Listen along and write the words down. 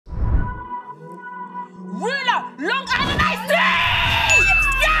Ruler, Long Island iced tea!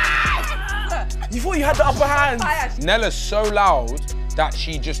 Yes! You thought you had the upper hand. Nella's so loud that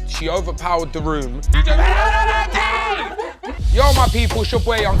she overpowered the room. Yo, my people, it's your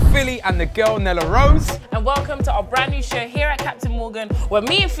boy Young Philly and the girl Nella Rose. And welcome to our brand new show here at Captain Morgan, where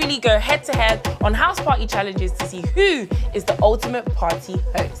me and Philly go head to head on house party challenges to see who is the ultimate party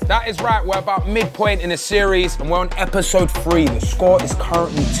host. That is right, we're about midpoint in the series and we're on episode 3. The score is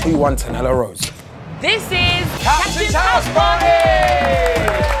currently 2-1 to Nella Rose. This is Captain's House Party!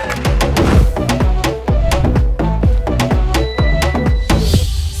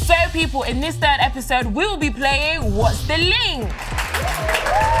 People, in this third episode, we will be playing What's the Link?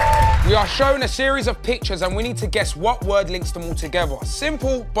 We are shown a series of pictures and we need to guess what word links them all together.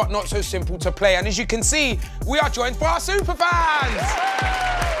 Simple, but not so simple to play. And as you can see, we are joined by our superfans.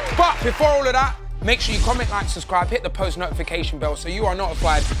 But before all of that, make sure you comment, like, subscribe, hit the post notification bell so you are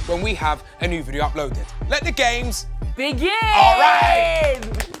notified when we have a new video uploaded. Let the games begin!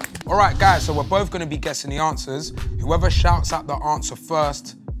 All right, guys, so we're both going to be guessing the answers. Whoever shouts out the answer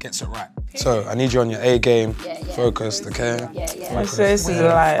first gets it right. So I need you on your A game, focused, okay? So this is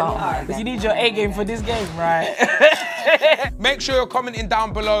like, you need your A game for this game, right? Make sure you're commenting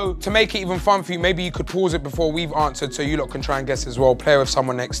down below to make it even fun for you. Maybe you could pause it before we've answered so you lot can try and guess as well. Play with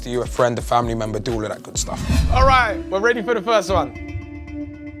someone next to you, a friend, a family member, do all of that good stuff. All right, we're ready for the first one.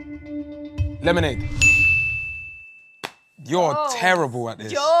 Lemonade. You're terrible at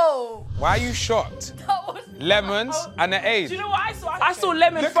this. Yo! Why are you shocked? Lemons and the aid. Do you know what I saw? I saw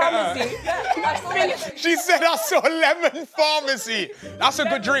lemon pharmacy. She said I saw lemon pharmacy. That's a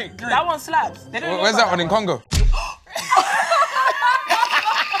good drink. That one slaps. Where's that one in Congo?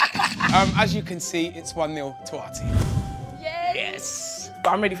 As you can see, it's 1-0 to our team. Yes.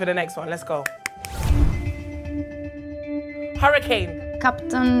 But I'm ready for the next one. Let's go. Hurricane.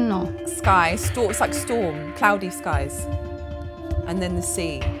 Captain, no. Sky, it's like storm, cloudy skies. And then the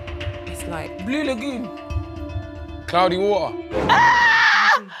sea. It's like Blue Lagoon. Cloudy water.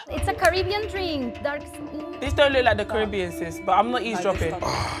 Ah! It's a Caribbean drink. Dark. This don't look like the Caribbean, sis, but I'm not eavesdropping.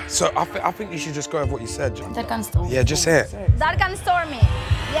 So I think you should just go with what you said, John. Dark and stormy. Yeah, just say it. Dark and stormy.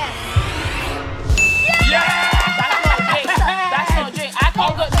 Yes. Yeah! That's not a drink. That's not a drink. I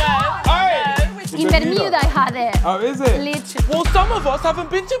can't go In Bermuda I had it. Oh, is it? Literally. Well, some of us haven't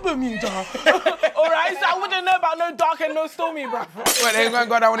been to Bermuda. All right, so I wouldn't know about no dark and no stormy, bruv. Wait, they ain't gonna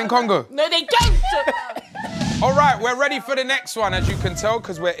got that one in Congo? No, they don't. All right, we're ready for the next one, as you can tell,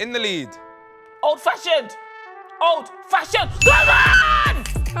 because we're in the lead. Old-fashioned. Old-fashioned. Come on!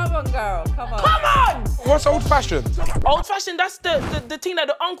 come on, girl, come on. Come on! What's old-fashioned? Old-fashioned, that's the thing that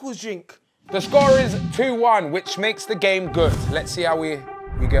the uncles drink. The score is 2-1, which makes the game good. Let's see how we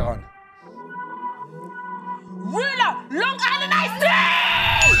get on. Ruler, Long Island iced tea!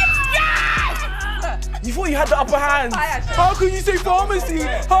 Yes! You thought you had the upper hand. How can you say pharmacy?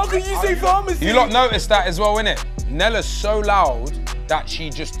 How can you say pharmacy? You lot noticed that as well, innit? Nella's so loud that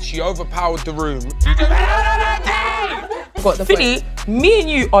she overpowered the room. Philly, me and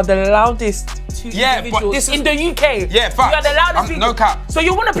you are the loudest two individuals in the UK. Yeah, facts. You are the loudest people. No cap. So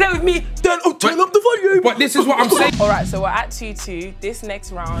you want to play with me? Then turn up the volume. But this is what I'm saying. All right, so we're at 2-2. This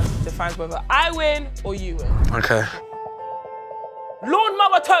next round defines whether I win or you win. Okay.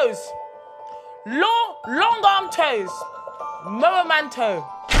 Lawnmower toes. Long arm toes. Mower man toe.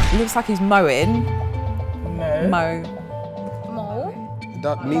 Looks like he's mowing. No. Mow. Mo.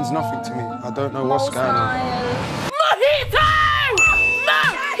 That means nothing to me. I don't know what's going on. Mojito!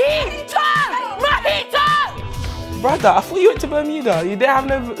 Mojito! Mojito! Brother, I thought you went to Bermuda. You didn't have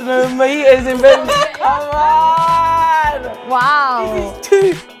no mojitos in Bermuda. Come on! Wow.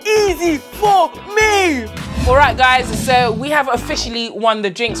 Too easy for me. All right, guys, so we have officially won the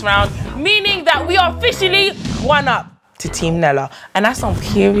drinks round, meaning that we are officially 1-up to Team Nella. And that's on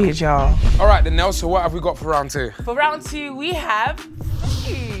period, y'all. All right, then, Nell, so what have we got for round 2? For round 2, we have...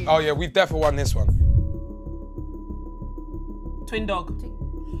 Oh, yeah, we've definitely won this one. Twin dog.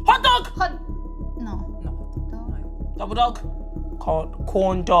 Hot dog! No. Double dog.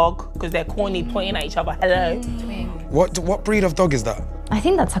 Corn dog, because they're corny, pointing at each other. Hello. What breed of dog is that? I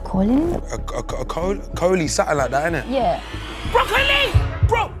think that's a Colin. A collie, something like that, innit? Yeah. Broccoli!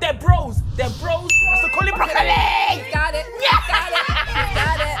 Bro, they're bros. They're bros. That's the collie broccoli! Got it. Yeah! Got it.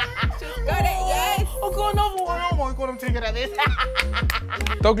 Got it. Got it, yes. I've got another one. Oh my God, I'm taking at this.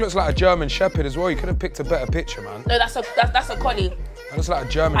 Dog looks like a German Shepherd as well. You could have picked a better picture, man. No, that's a collie. That looks like a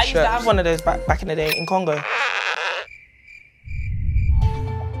German I used to Shepherd. have one of those back in the day in Congo.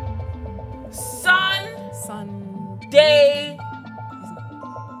 Sunday.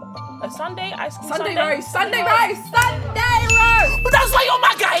 A Sunday ice cream Sunday Sunday? roast. Sunday roast. Sunday roast. But that's why you're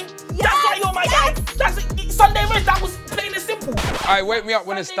my guy. That's why you're my guy. That's right, wake me up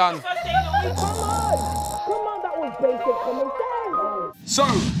when it's done. So,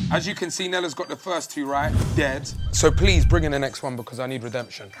 as you can see, Nella's got the first two right, dead. So please bring in the next one because I need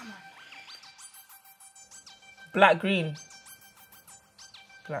redemption. Black, green.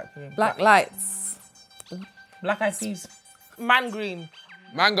 Black, green. Black lights. Black eyed peas. Man, green.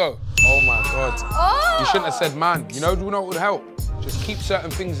 Mango. Oh my God. You shouldn't have said man. You know what would help? Just keep certain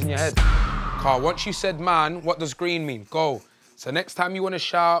things in your head. Carl, once you said man, what does green mean? Go. So next time you want to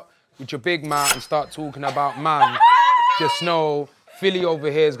shout with your big mouth and start talking about man, just know Philly over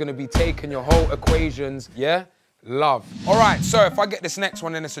here is going to be taking your whole equations, yeah? Love. All right, so if I get this next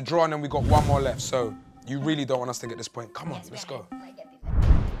one, then it's a draw, and then we got one more left. So you really don't want us to get this point. Come on, let's go.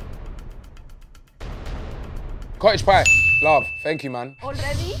 Cottage pie. Love. Thank you, man.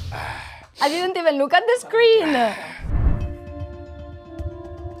 Already? I didn't even look at the screen.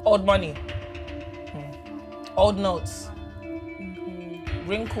 Old money. Old notes.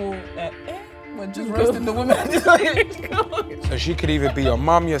 Wrinkle. We're just roasting the woman. So she could either be your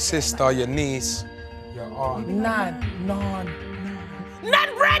mum, your sister, your niece, your aunt. Naan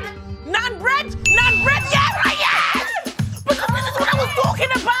bread! Naan bread! Yeah, right, yes! Because this is what I was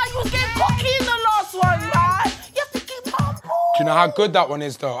talking about. You was getting cocky in the last one, man. You have to keep humble. Do you know how good that one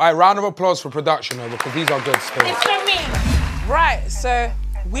is, though? All right, round of applause for production, though, because these are good still. It's for me. Right, so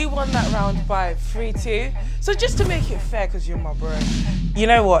we won that round by 3-2. So just to make it fair, because you're my bro, you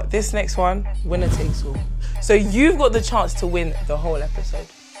know what? This next one, winner takes all. So you've got the chance to win the whole episode.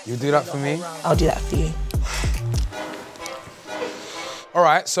 You do that for me? I'll do that for you. All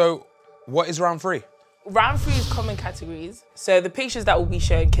right, so what is round 3? Round 3 is common categories. So the pictures that will be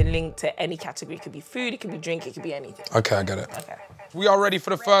shown can link to any category. It could be food, it could be drink, it could be anything. Okay, I get it. Okay. We are ready for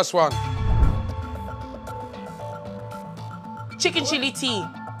the first one. Chicken chili tea.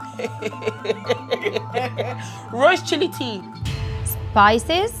 Roast chili tea.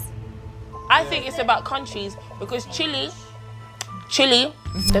 Spices? I think it's about countries because Chile,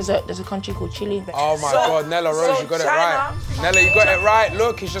 there's a country called Chile. Oh my God, Nella Rose, you got it right. Nella, you got it right.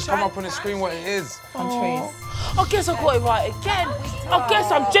 Look, it's just come up on the screen what it is. Countries. I guess I got it right again. I guess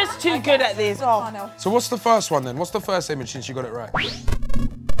I'm just too good at this. Oh. So what's the first one then? What's the first image since you got it right?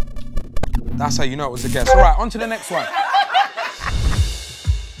 That's how you know it was a guess. All right, on to the next one.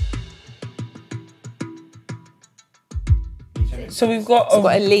 So we've got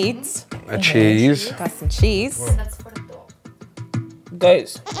a lead. A cheese. That's some cheese.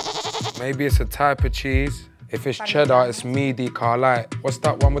 goats. Maybe it's a type of cheese. If it's cheddar, it's meaty, carlite. What's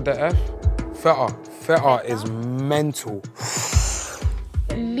that one with the F? Feta. Feta is mental.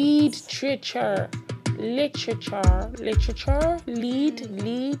 Literature.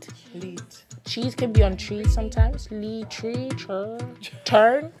 Cheese can be on trees sometimes. Literature.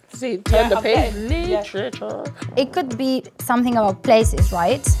 Turn. See, turn the page. Literature. It could be something about places,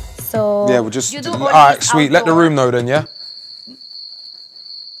 right? So Yeah, we'll just. All right, sweet. Let the room know then, yeah?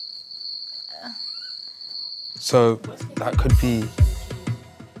 So that could be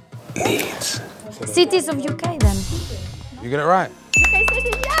Leeds. Cities of UK then. You get it right. UK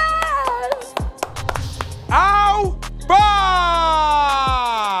cities, yes! Ow! Bah!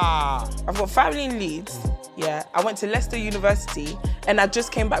 I've got family in Leeds. Yeah, I went to Leicester University and I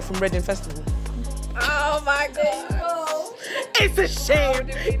just came back from Reading Festival. Oh my God. It's a shame.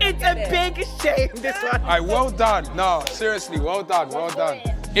 It's a big shame, this one. All right, well done. No, seriously, well done, well done.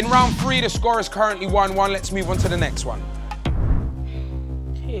 In round 3, the score is currently 1-1. Let's move on to the next one.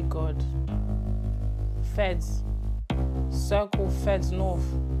 Dear God. Feds. Circle Feds North.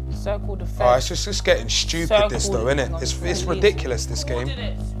 Circle the Feds. Oh, it's just getting stupid, this though, isn't it? It's ridiculous, this game.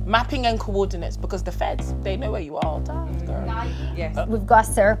 Mapping and coordinates, because the Feds, they know where you are all the time, girl. Yes. We've got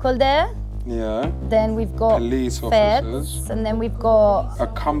a circle there. Yeah. Then we've got Police feds, officers. and then we've got A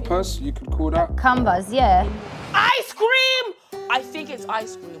compass, you could call that. canvas, yeah. Ice cream! I think it's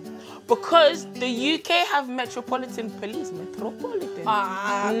ice cream. Because the UK have Metropolitan Police. Metropolitan.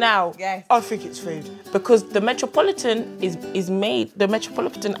 Now, yes. I think it's food. Because the Metropolitan is made, the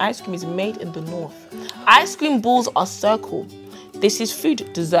Metropolitan ice cream is made in the north. Ice cream balls are circle. This is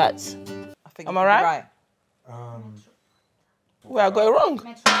food, desserts. I think Am I right? Well, I got it wrong.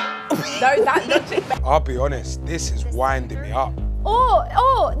 No, that logic. I'll be honest, this is winding me up.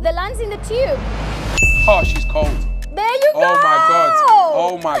 Oh, the land's in the tube. Oh, she's cold. There you go! Oh my God.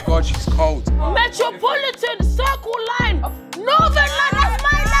 Oh my God, she's cold. Metropolitan Circle Line. Northern Line, that's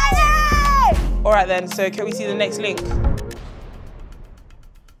my line. All right then, so can we see the next link?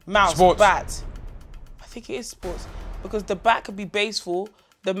 Mouse, Sports. bat. I think it is sports. Because the bat could be baseball,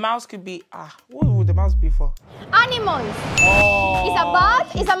 The mouse could be, what would the mouse be for? Animals. Oh. It's a bird,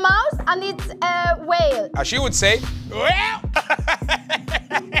 it's a mouse, and it's a whale. As she would say, well.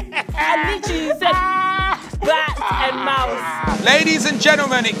 I literally said bat and mouse. Ladies and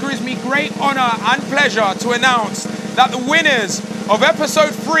gentlemen, it gives me great honor and pleasure to announce that the winners of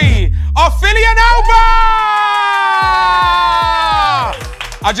episode 3 are Philly and Alba!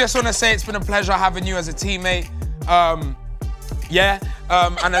 I just want to say it's been a pleasure having you as a teammate.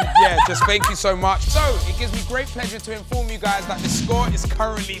 Just thank you so much. So, it gives me great pleasure to inform you guys that the score is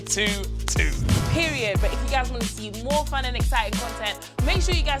currently 2-2. Period. But if you guys want to see more fun and exciting content, make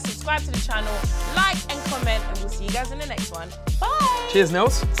sure you guys subscribe to the channel, like and comment, and we'll see you guys in the next one. Bye. Cheers,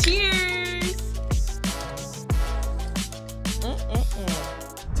 Nels. Cheers.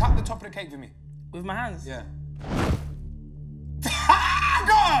 Tap the top of the cake with me. With my hands? Yeah.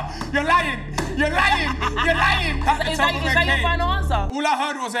 You're lying! You're lying! You're lying! Is that your final answer? All I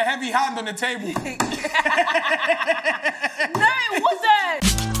heard was a heavy hand on the table. No!